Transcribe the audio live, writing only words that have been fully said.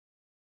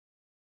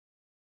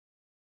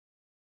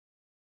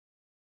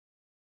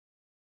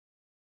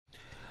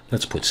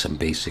Let's put some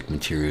basic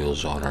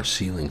materials on our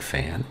ceiling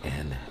fan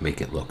and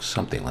make it look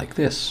something like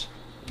this.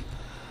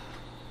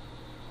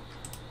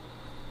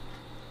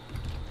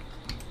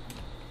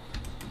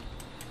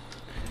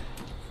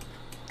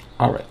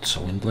 Alright,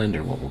 so in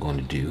Blender what we're going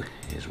to do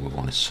is we're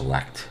going to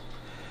select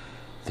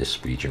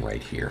this region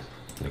right here.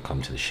 I'm going to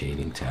come to the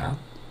Shading tab.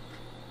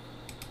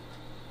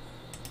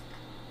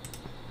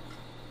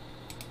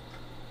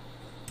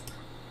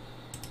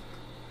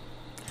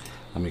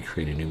 I'm going to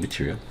create a new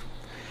material,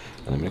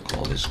 and I'm going to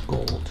call this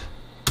gold.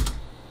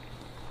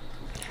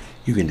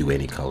 You can do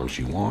any colors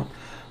you want,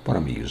 but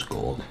I'm going to use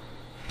gold.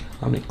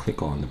 I'm going to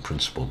click on the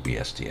Principled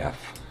BSDF.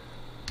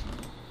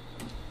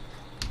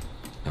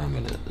 I'm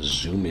going to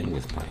zoom in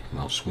with my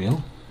mouse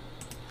wheel,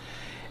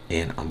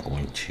 and I'm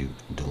going to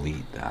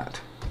delete that.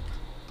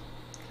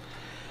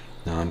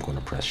 Now I'm going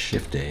to press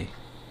Shift A,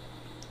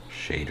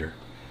 Shader,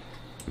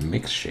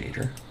 Mix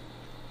Shader.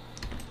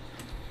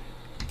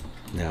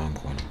 Now I'm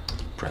going to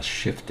press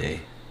Shift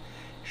A,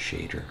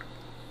 Shader,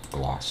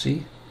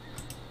 Glossy,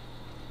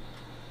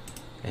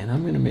 and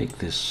I'm going to make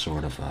this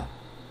sort of a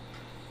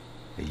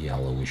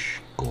yellowish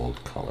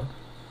gold color.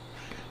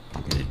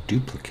 I'm going to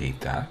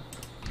duplicate that.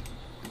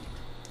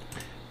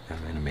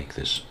 I'm going to make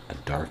this a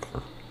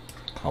darker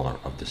color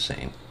of the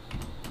same.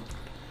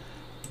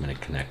 I'm going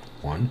to connect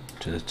one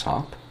to the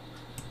top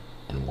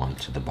and one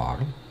to the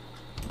bottom.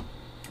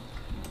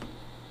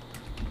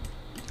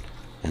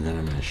 And then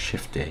I'm going to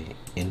Shift A,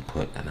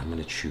 Input, and I'm going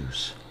to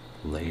choose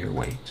Layer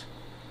Weight.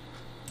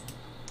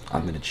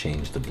 I'm going to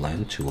change the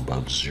blend to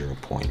about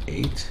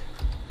 0.8.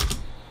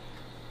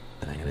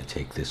 And I'm going to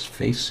take this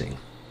facing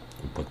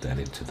and put that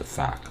into the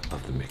FAC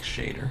of the mix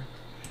shader.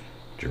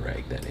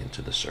 Drag that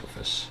into the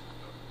surface.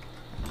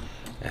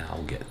 And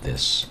I'll get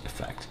this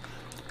effect.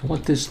 And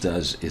what this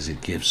does is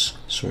it gives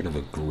sort of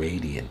a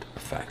gradient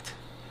effect.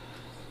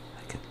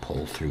 I can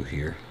pull through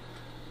here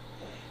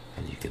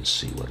and you can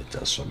see what it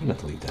does. So I'm going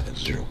to leave that at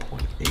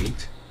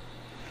 0.8.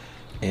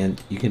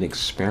 And you can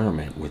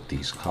experiment with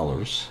these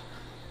colors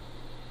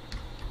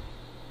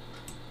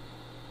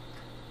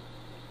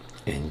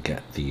and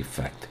get the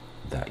effect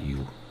that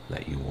you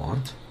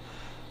want.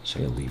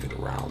 So I'll leave it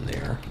around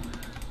there,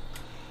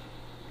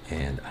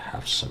 and I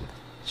have some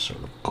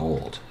sort of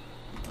gold.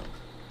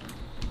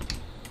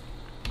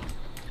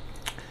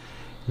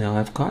 Now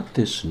I've got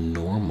this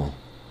normal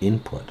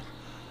input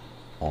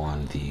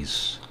on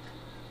these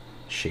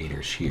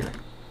shaders here,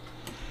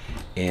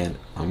 and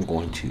I'm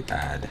going to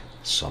add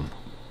some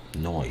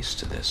noise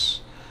to this.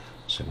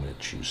 So I'm going to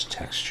choose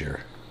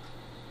Texture,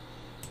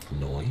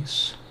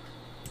 Noise,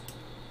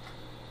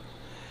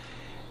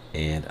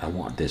 and I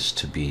want this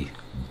to be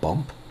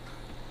bump,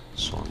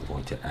 so I'm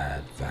going to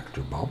add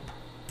Vector Bump.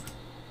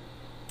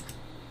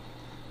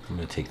 I'm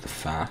going to take the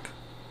FAC,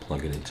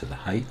 plug it into the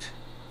height,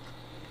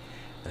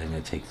 and I'm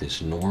going to take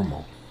this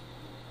normal,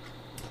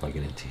 plug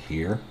it into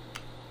here,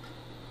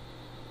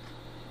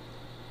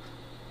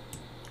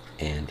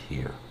 and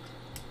here.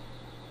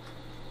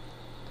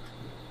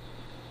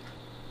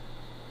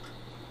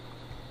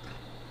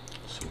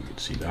 So you can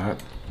see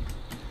that.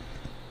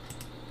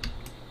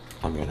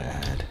 I'm going to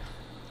add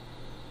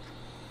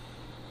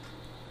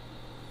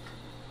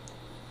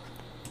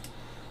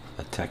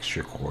a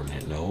texture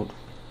coordinate node.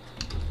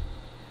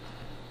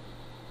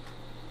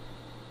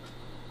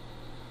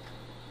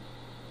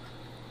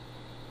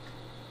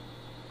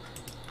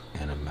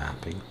 And a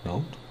mapping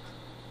node.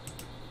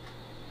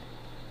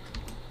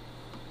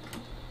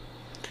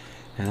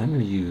 And I'm going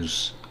to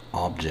use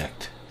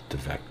object to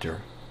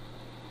vector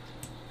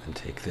and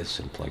take this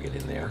and plug it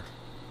in there.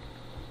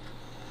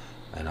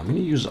 And I'm going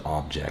to use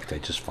object. I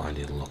just find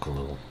it look a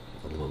little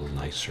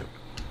nicer.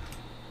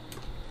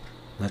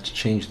 Let's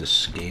change the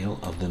scale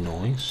of the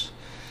noise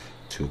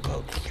to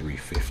about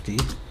 350.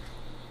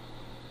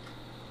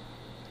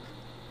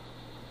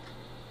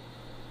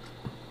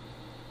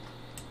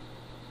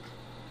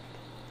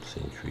 Let's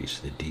increase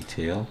the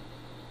detail.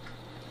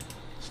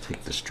 Let's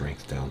take the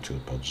strength down to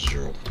about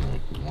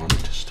 0.1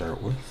 to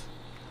start with.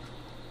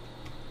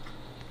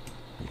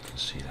 You can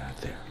see that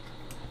there.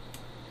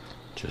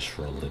 Just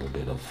for a little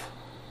bit of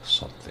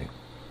something.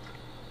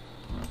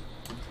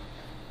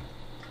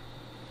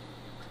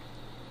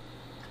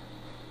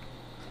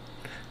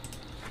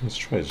 Let's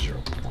try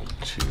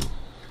 0.2.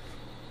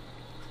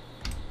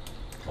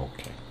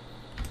 Okay.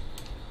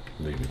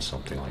 Leave it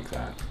something like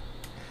that.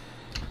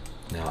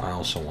 Now I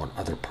also want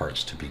other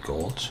parts to be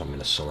gold, so I'm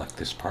going to select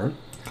this part,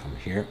 come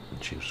here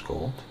and choose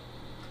gold.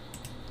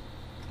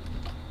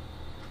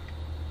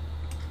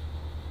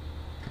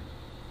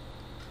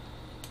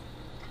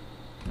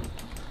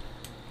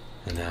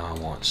 And now I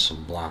want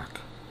some black.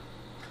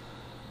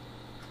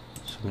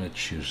 So I'm going to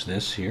choose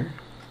this here.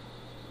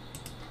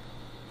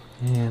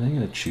 And I'm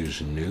going to choose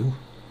new.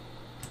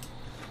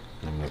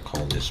 And I'm going to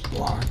call this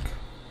black.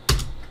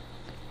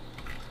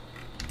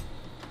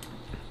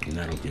 And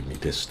that'll give me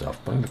this stuff.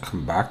 But I'm going to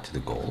come back to the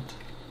gold.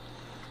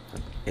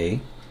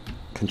 A,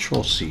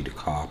 Control C to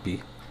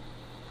copy.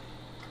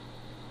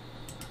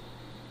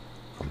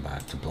 Come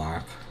back to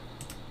black.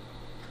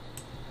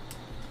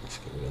 Let's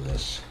get rid of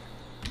this.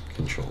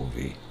 Control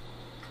V.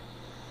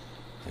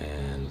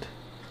 And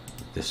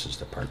this is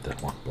the part that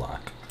I want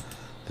black.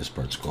 This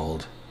part's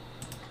gold.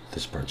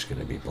 This part's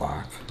going to be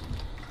black.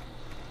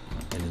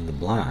 And in the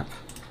black,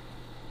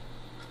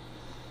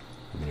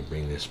 I'm going to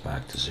bring this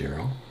back to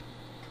 0,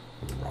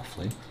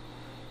 roughly.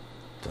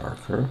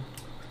 Darker.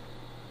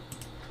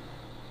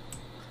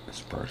 This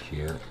part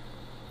here.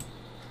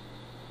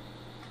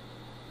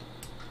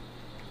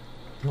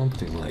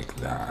 Something like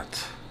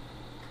that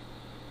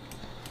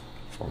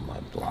for my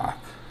black.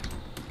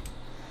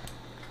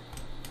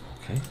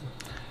 Okay,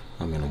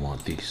 I'm going to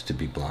want these to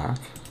be black.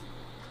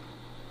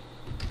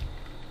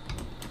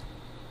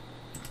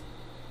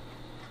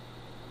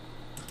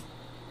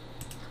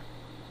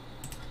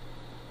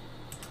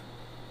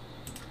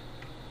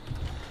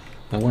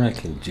 Now what I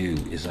can do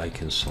is I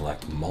can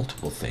select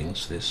multiple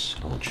things, this,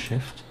 hold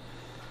shift,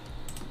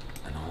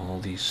 and all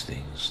these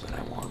things that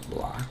I want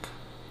black,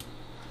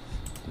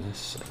 and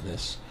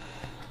this,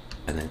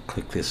 and then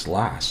click this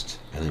last,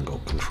 and then go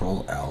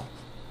Control L,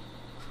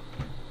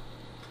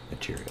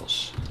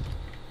 materials,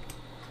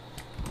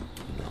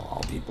 and they'll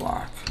all be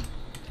black.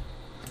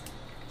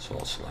 So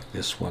I'll select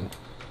this one,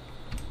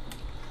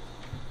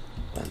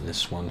 and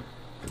this one,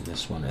 and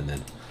this one, and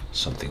then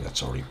something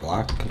that's already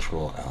black,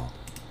 Control L,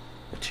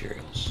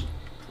 materials.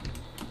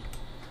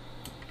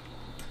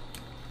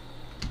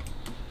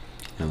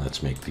 And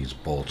let's make these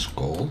bolts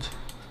gold.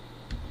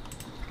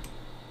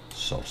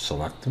 So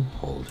select them,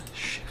 hold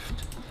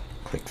shift,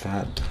 click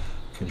that,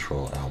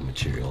 Control L,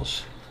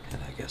 materials,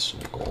 and I get some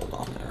gold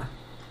on there.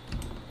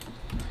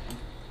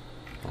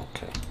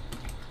 Okay.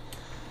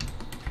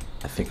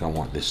 I think I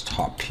want this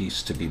top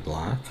piece to be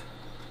black.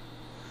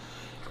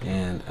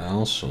 And I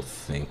also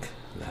think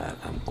that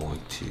I'm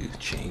going to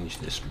change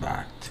this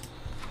back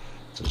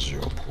to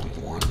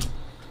 0.1.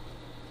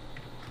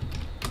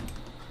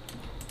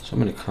 So I'm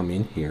going to come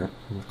in here,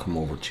 I'm going to come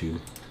over to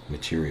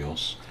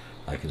materials.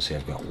 I can see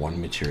I've got one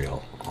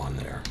material on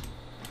there,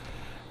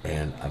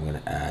 and I'm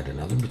going to add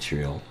another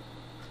material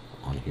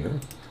on here,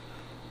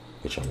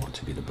 which I want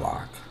to be the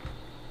black.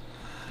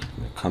 I'm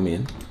going to come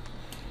in,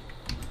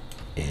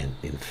 and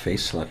in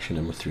face selection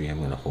number 3, I'm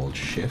going to hold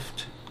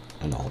shift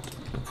and alt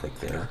and click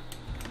there,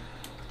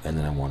 and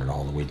then I want it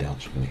all the way down,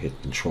 so I'm going to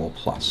hit Control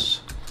plus,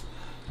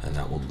 and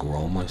that will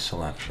grow my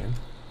selection.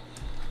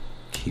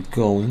 Keep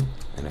going,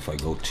 and if I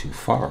go too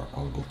far,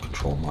 I'll go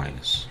Control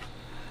minus.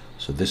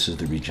 So this is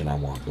the region I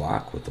want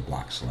black. With the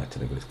black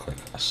selected, I'm going to click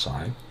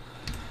Assign.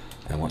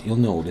 And what you'll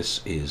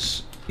notice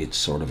is it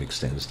sort of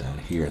extends down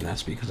here, and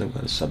that's because I've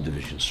got a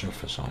subdivision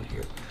surface on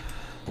here.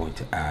 I'm going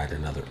to add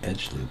another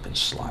edge loop and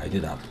slide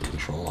it up,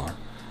 Control R.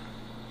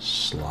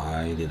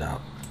 Slide it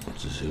up.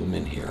 Let's zoom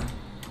in here.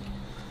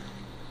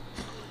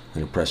 I'm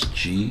going to press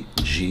G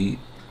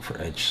for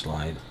edge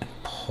slide and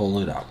pull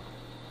it up,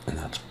 and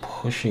that's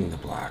pushing the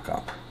black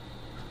up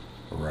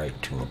right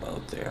to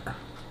about there.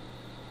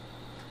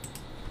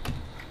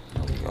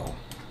 There we go.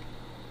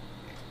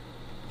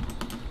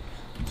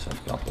 So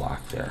I've got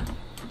black there.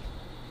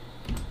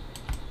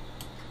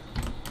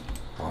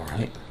 All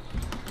right,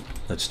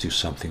 let's do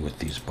something with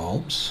these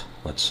bulbs.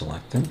 Let's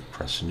select them,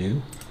 press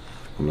new.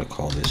 I'm going to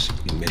call this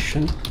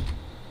emission,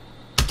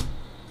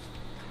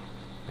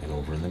 and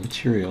over in the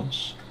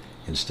materials,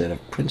 instead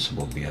of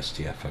principal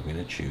BSDF, I'm going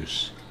to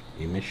choose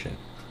emission.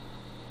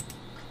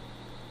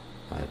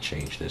 I'll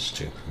change this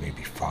to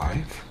maybe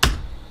 5.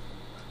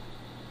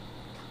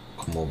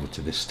 Come over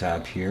to this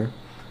tab here.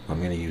 I'm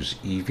going to use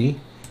Eevee,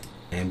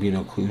 ambient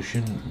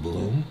occlusion,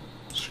 bloom,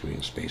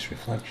 screen space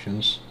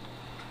reflections.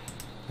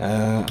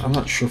 I'm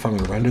not sure if I'm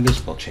going to render this,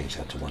 but I'll change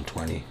that to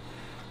 120.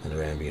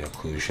 Under ambient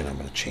occlusion, I'm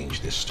going to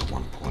change this to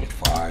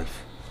 1.5,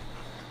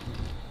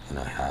 and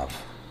I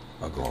have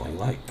a glowing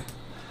light.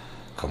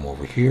 Come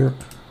over here,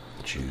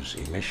 choose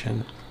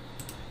emission,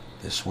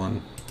 this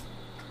one,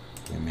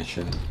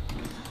 emission,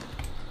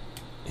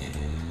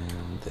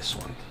 and this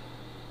one.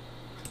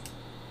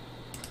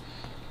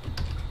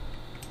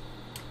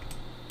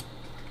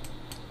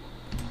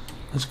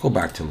 Let's go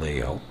back to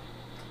layout,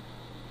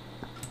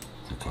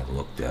 click on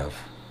look dev,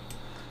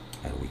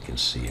 and we can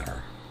see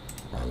our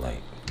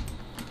light.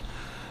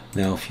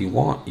 Now if you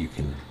want, you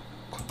can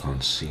click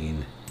on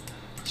scene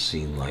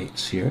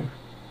lights here.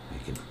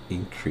 You can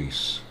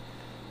increase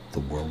the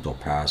world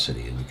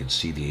opacity, and you can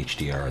see the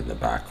HDR in the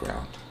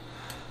background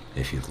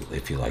if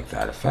you like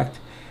that effect.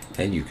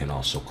 And you can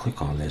also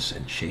click on this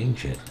and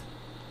change it.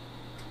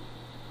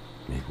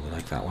 Maybe we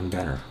like that one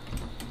better.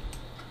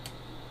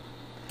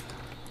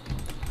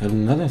 And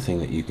another thing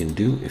that you can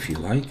do, if you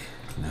like,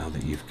 now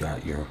that you've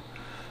got your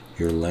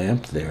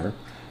lamp there,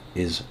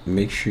 is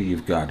make sure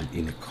you've got it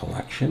in a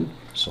collection.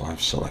 So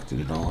I've selected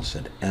it all,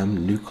 said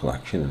M new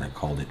collection, and I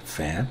called it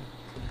fan.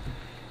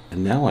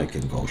 And now I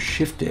can go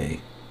Shift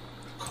A,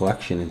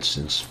 collection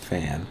instance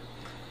fan,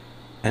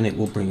 and it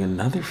will bring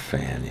another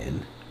fan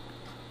in.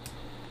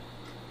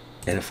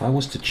 And if I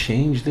was to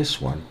change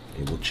this one,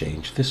 it will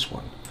change this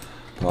one.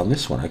 But on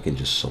this one, I can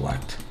just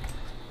select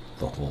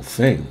the whole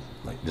thing,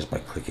 like just by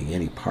clicking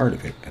any part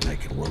of it, and I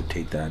can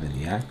rotate that in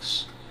the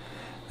X,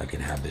 I can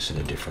have this in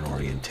a different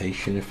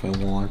orientation if I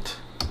want.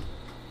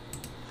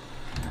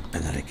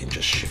 And then I can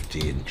just Shift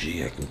D and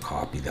G. I can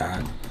copy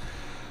that,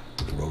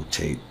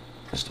 rotate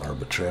just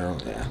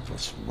arbitrarily. Yeah,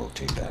 let's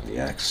rotate that in the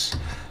X.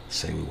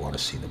 Say we want to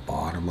see the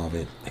bottom of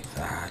it like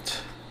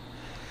that.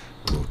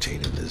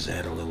 Rotate in the Z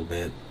a little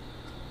bit.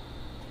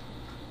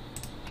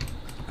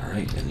 All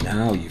right, and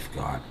now you've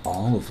got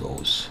all of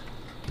those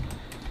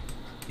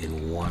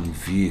in one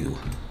view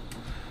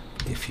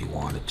if you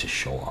wanted to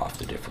show off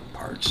the different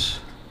parts.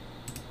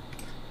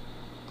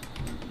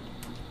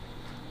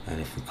 And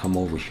if we come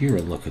over here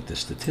and look at the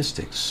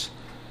statistics,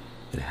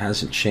 it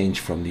hasn't changed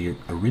from the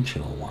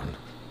original one.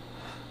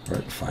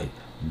 Right? If I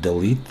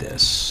delete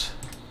this,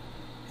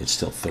 it's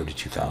still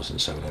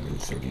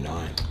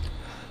 32,739.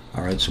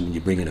 All right, so when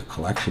you bring in a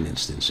collection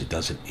instance, it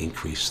doesn't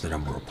increase the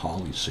number of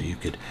polys. So you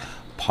could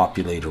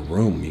populate a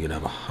room, you could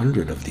have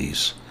 100 of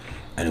these,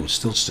 and it would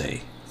still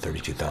say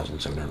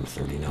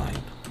 32,739.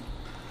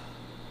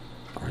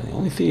 All right, the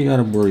only thing you got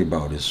to worry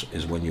about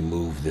is when you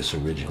move this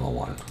original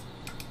one.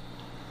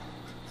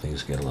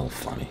 Things get a little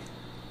funny.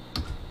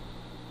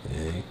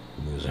 Okay,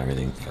 moves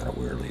everything kind of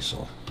weirdly,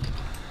 so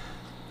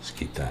let's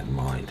keep that in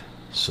mind.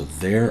 So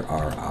there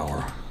are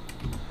our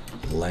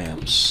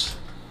lamps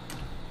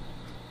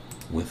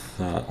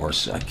with, or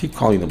I keep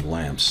calling them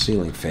lamps,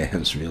 ceiling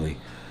fans really,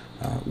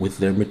 with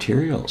their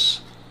materials.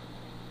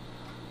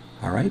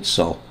 All right,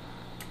 so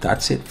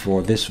that's it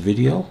for this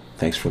video.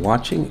 Thanks for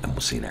watching, and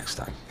we'll see you next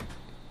time.